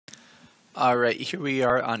All right, here we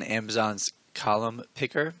are on Amazon's column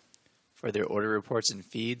picker for their order reports and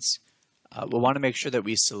feeds. We'll want to make sure that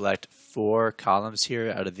we select 4 columns here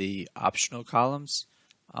out of the optional columns.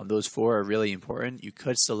 Those 4 are really important. You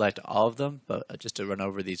could select all of them, but just to run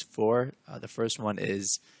over these 4, the first one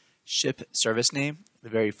is ship service name, the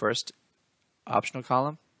very first optional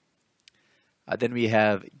column. Then we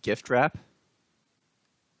have gift wrap,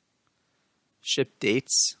 ship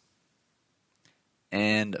dates,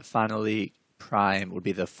 and finally prime would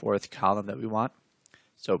be the 4th column that we want.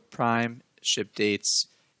 So prime, ship dates,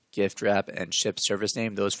 gift wrap, and ship service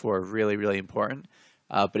name, those 4 are really important.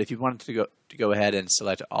 But if you wanted to go ahead and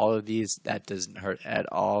select all of these, that doesn't hurt at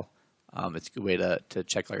all. It's a good way to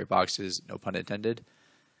check all your boxes, no pun intended.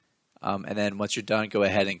 And then once you're done, go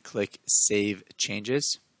ahead and click Save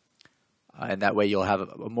Changes. And that way you'll have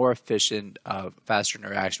a more efficient, faster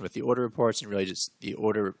interaction with the order reports and really just the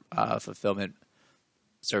order fulfillment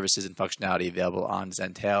services and functionality available on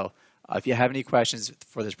Zentail. If you have any questions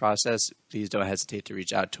for this process, please don't hesitate to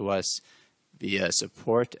reach out to us via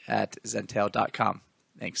support@zentail.com.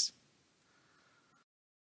 Thanks.